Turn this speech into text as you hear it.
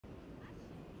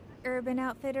Urban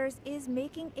Outfitters is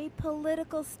making a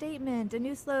political statement. A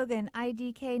new slogan,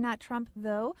 IDK not Trump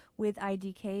though, with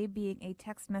IDK being a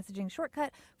text messaging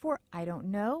shortcut for I don't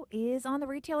know, is on the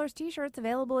retailer's t-shirts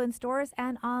available in stores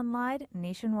and online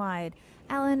nationwide.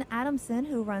 Alan Adamson,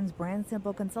 who runs Brand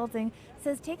Simple Consulting,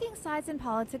 says taking sides in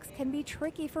politics can be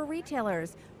tricky for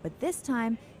retailers, but this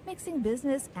time, mixing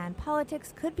business and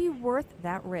politics could be worth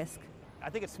that risk.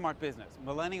 I think it's smart business.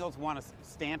 Millennials want to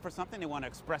stand for something. They want to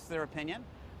express their opinion.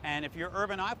 And if you're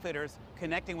Urban Outfitters,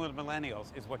 connecting with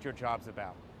millennials is what your job's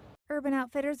about. Urban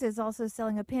Outfitters is also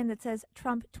selling a pin that says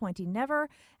Trump 20 Never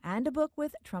and a book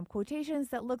with Trump quotations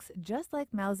that looks just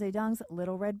like Mao Zedong's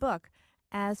Little Red Book.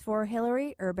 As for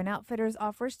Hillary, Urban Outfitters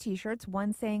offers t-shirts,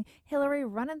 one saying Hillary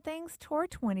running things toward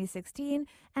 2016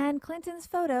 and Clinton's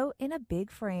photo in a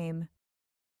big frame.